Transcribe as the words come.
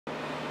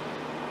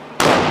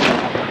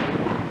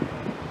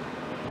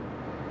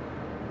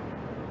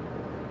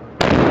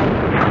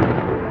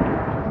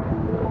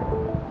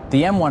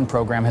The M1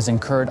 program has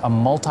incurred a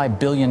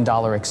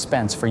multi-billion-dollar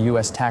expense for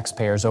U.S.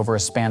 taxpayers over a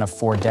span of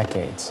 4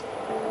 decades.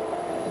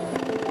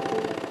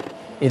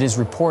 It is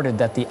reported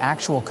that the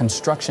actual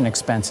construction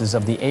expenses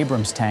of the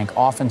Abrams tank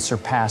often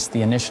surpass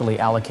the initially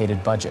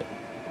allocated budget.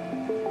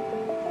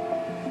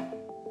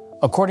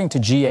 According to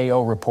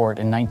GAO report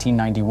in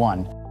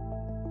 1991,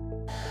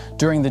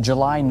 during the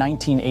July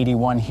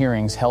 1981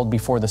 hearings held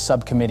before the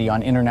Subcommittee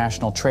on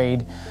International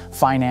Trade,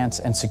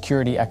 Finance, and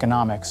Security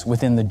Economics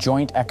within the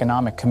Joint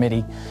Economic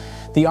Committee,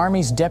 the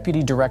Army's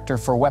Deputy Director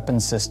for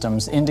Weapons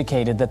Systems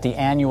indicated that the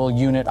annual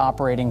unit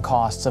operating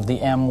costs of the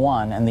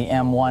M1 and the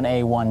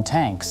M1A1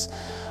 tanks,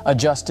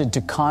 adjusted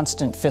to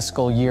constant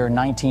fiscal year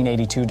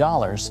 1982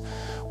 dollars,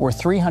 were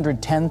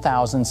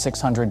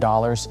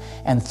 $310,600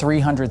 and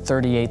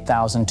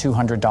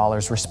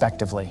 $338,200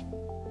 respectively.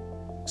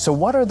 So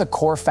what are the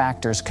core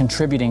factors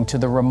contributing to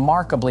the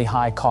remarkably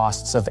high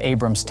costs of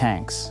Abrams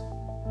tanks?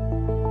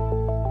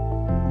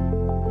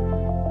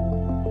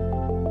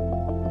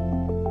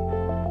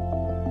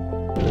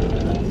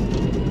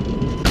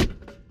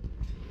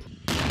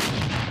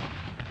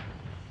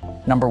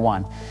 Number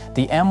 1,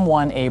 the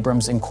M1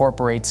 Abrams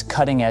incorporates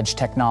cutting-edge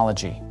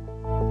technology.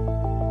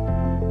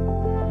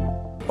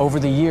 Over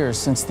the years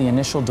since the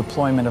initial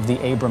deployment of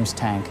the Abrams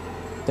tank,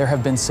 there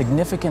have been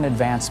significant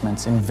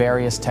advancements in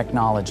various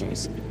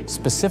technologies,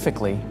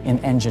 specifically in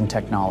engine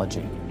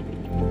technology.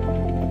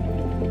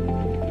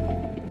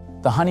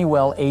 The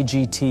Honeywell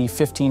AGT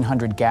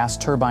 1500 gas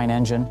turbine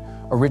engine,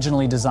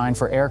 originally designed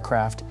for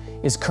aircraft,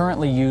 is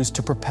currently used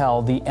to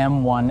propel the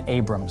M1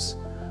 Abrams.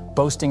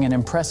 Boasting an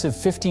impressive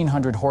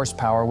 1,500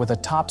 horsepower with a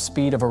top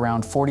speed of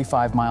around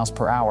 45 miles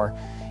per hour,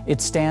 it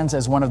stands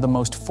as one of the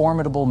most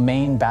formidable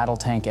main battle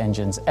tank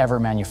engines ever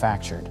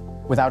manufactured.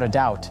 Without a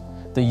doubt,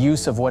 the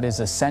use of what is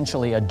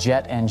essentially a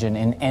jet engine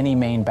in any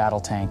main battle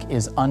tank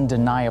is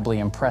undeniably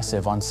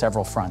impressive on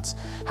several fronts.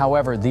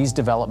 However, these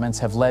developments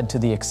have led to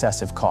the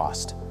excessive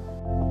cost.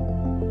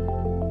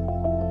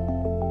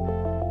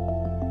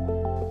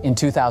 In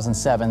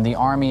 2007, the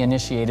Army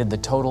initiated the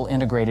Total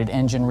Integrated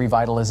Engine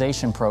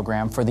Revitalization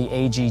Program for the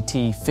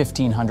AGT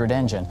 1500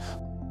 engine,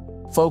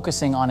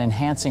 focusing on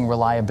enhancing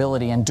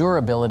reliability and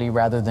durability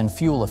rather than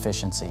fuel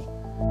efficiency.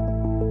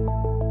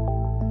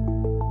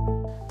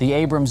 The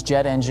Abrams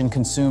jet engine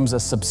consumes a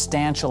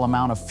substantial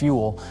amount of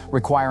fuel,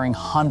 requiring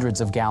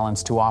hundreds of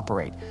gallons to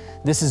operate.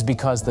 This is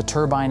because the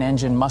turbine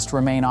engine must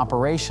remain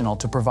operational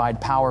to provide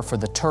power for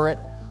the turret,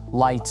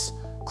 lights,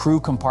 crew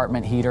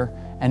compartment heater,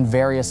 and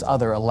various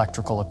other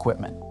electrical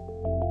equipment.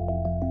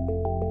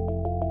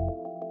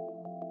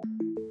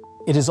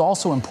 It is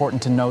also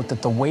important to note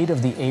that the weight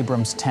of the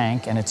Abrams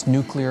tank and its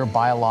nuclear,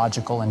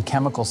 biological, and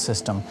chemical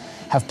system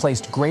have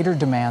placed greater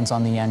demands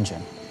on the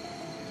engine.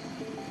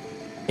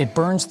 It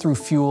burns through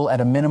fuel at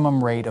a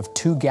minimum rate of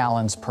 2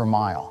 gallons per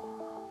mile,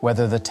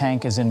 whether the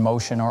tank is in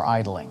motion or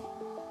idling.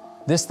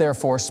 This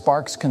therefore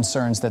sparks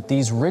concerns that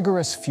these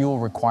rigorous fuel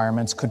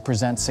requirements could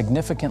present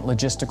significant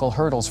logistical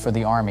hurdles for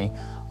the Army,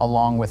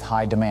 along with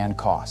high demand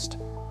cost.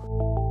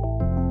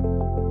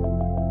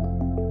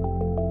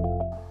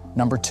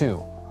 Number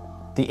 2,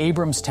 the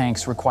Abrams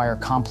tanks require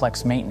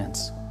complex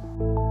maintenance.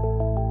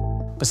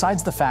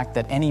 Besides the fact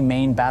that any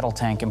main battle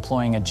tank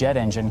employing a jet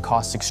engine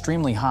costs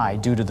extremely high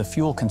due to the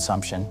fuel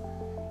consumption,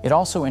 it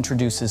also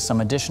introduces some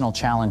additional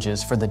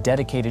challenges for the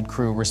dedicated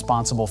crew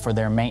responsible for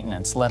their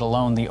maintenance, let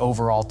alone the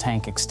overall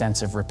tank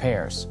extensive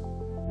repairs.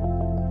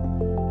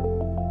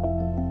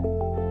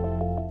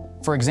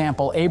 For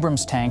example,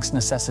 Abrams tanks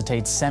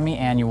necessitate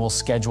semi-annual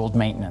scheduled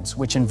maintenance,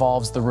 which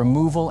involves the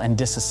removal and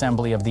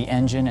disassembly of the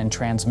engine and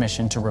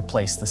transmission to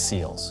replace the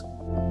seals.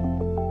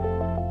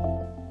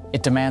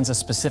 It demands a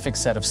specific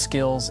set of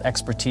skills,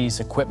 expertise,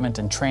 equipment,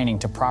 and training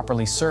to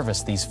properly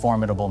service these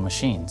formidable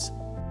machines.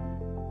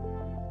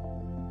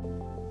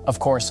 Of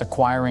course,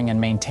 acquiring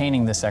and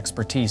maintaining this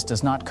expertise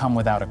does not come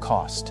without a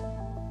cost.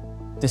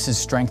 This is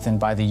strengthened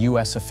by the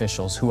U.S.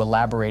 officials who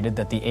elaborated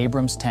that the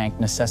Abrams tank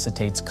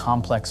necessitates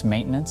complex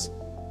maintenance,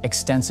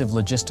 extensive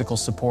logistical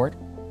support,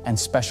 and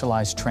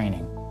specialized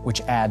training,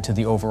 which add to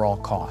the overall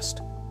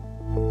cost.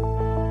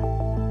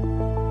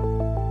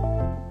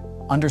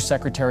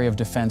 Undersecretary of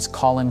Defense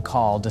Colin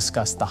Kahl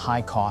discussed the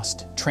high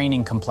cost,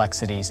 training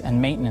complexities,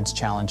 and maintenance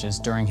challenges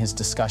during his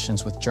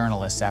discussions with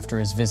journalists after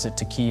his visit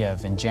to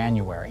Kiev in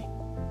January.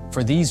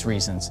 For these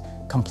reasons,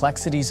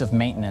 complexities of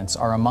maintenance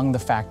are among the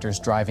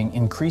factors driving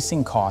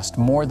increasing cost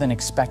more than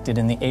expected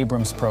in the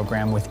Abrams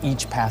program with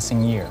each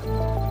passing year.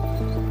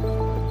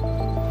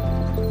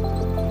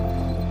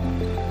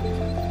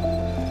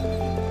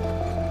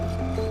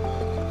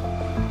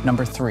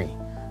 Number 3,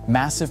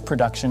 massive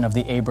production of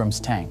the Abrams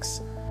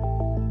tanks.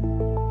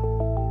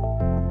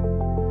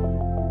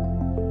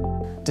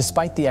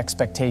 Despite the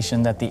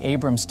expectation that the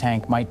Abrams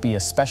tank might be a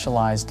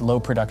specialized,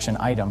 low-production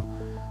item,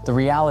 the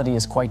reality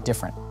is quite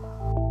different.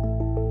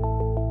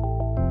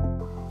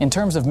 In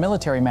terms of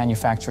military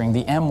manufacturing,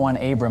 the M1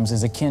 Abrams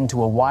is akin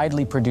to a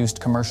widely produced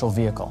commercial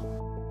vehicle.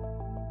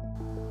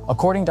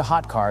 According to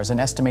Hot Cars, an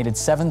estimated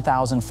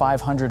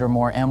 7,500 or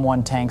more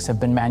M1 tanks have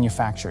been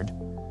manufactured.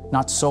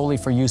 not solely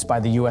for use by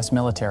the U.S.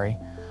 military,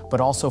 but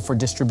also for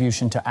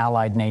distribution to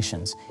allied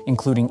nations,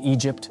 including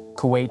Egypt,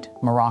 Kuwait,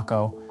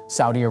 Morocco,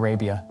 Saudi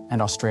Arabia,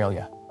 and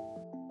Australia.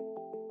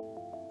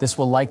 This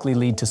will likely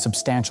lead to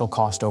substantial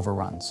cost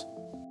overruns.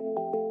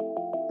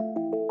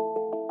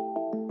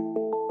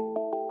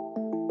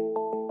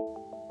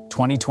 The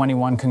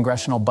 2021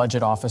 Congressional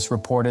Budget Office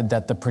reported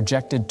that the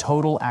projected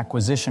total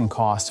acquisition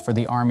costs for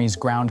the Army's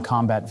ground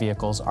combat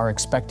vehicles are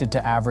expected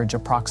to average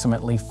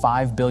approximately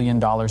 $5 billion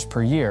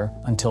per year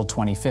until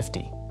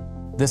 2050.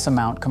 This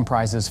amount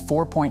comprises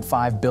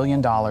 $4.5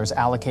 billion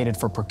allocated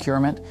for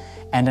procurement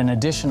and an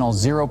additional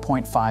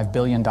 $0.5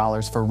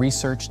 billion for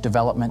research,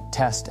 development,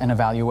 test, and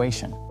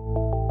evaluation.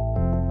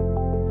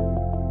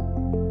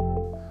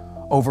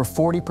 Over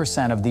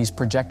 40% of these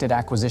projected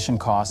acquisition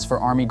costs for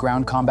Army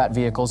ground combat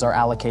vehicles are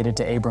allocated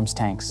to Abrams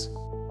tanks.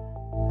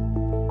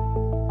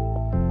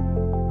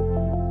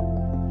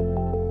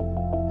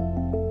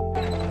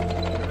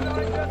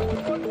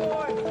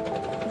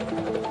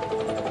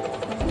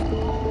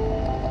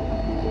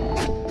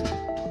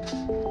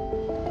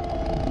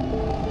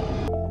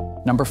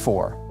 Number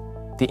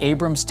 4. The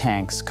Abrams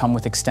tanks come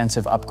with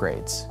extensive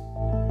upgrades.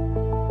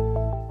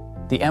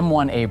 The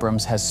M1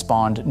 Abrams has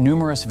spawned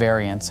numerous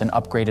variants and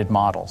upgraded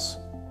models.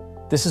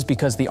 This is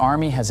because the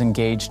Army has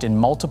engaged in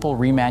multiple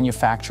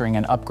remanufacturing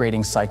and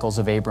upgrading cycles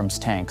of Abrams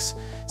tanks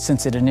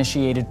since it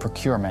initiated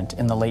procurement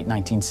in the late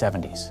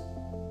 1970s.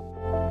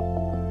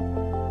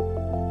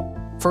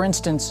 For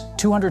instance,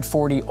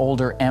 240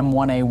 older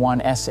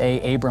M1A1 SA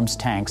Abrams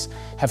tanks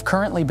have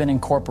currently been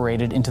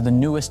incorporated into the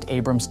newest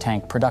Abrams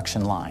tank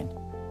production line.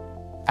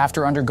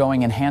 After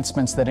undergoing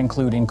enhancements that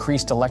include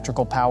increased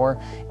electrical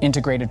power,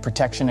 integrated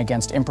protection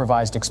against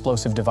improvised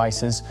explosive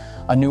devices,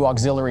 a new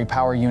auxiliary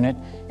power unit,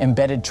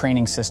 embedded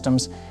training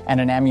systems, and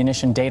an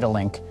ammunition data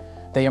link,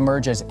 they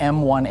emerge as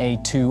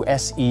M1A2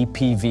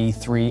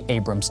 SEPV3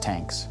 Abrams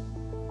tanks.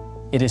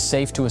 It is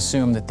safe to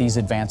assume that these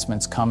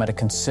advancements come at a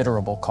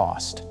considerable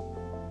cost.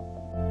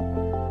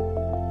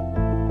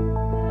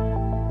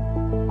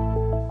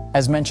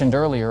 As mentioned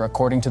earlier,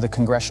 according to the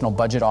Congressional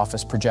Budget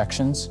Office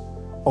projections,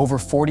 over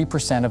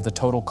 40% of the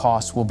total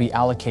costs will be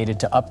allocated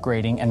to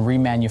upgrading and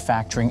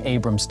remanufacturing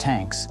Abrams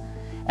tanks,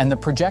 and the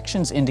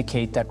projections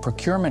indicate that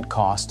procurement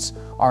costs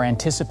are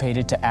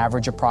anticipated to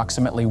average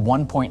approximately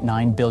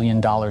 $1.9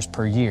 billion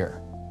per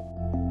year.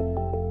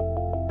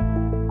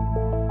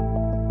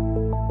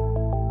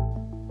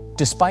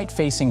 Despite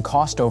facing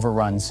cost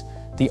overruns,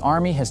 the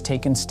Army has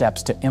taken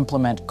steps to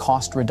implement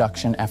cost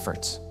reduction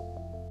efforts.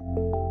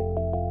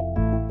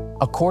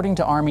 According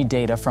to Army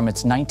data from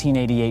its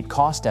 1988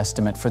 cost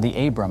estimate for the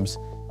Abrams,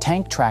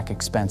 tank track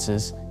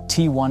expenses,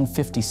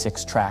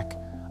 T156 track,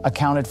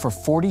 accounted for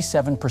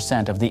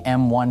 47% of the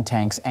M1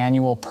 tank's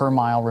annual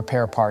per-mile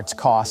repair parts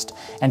cost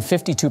and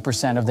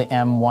 52% of the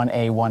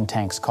M1A1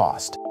 tank's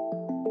cost.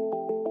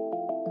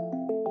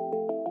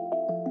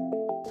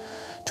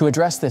 To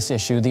address this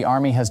issue, the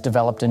Army has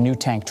developed a new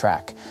tank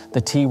track,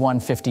 the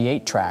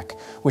T158 track,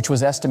 which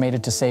was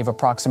estimated to save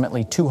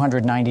approximately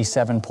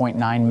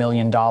 $297.9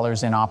 million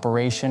in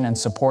operation and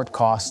support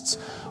costs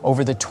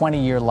over the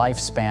 20-year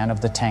lifespan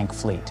of the tank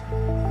fleet.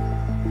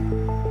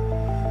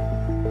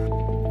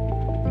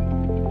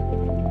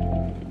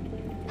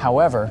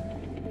 However,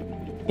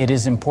 it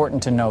is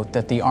important to note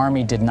that the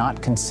Army did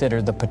not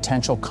consider the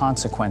potential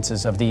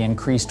consequences of the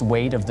increased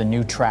weight of the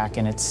new track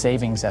in its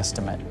savings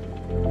estimate.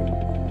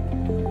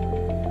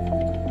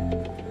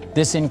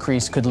 This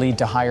increase could lead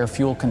to higher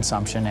fuel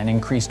consumption and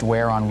increased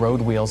wear on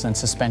road wheels and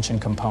suspension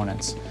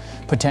components,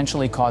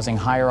 potentially causing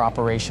higher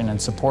operation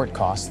and support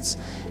costs,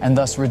 and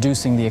thus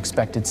reducing the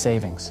expected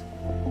savings.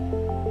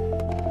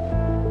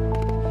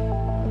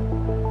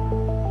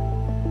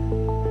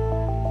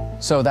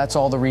 So that's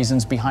all the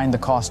reasons behind the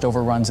cost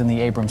overruns in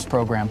the Abrams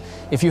program.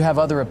 If you have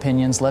other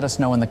opinions, let us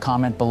know in the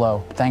comment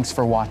below. Thanks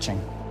for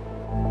watching.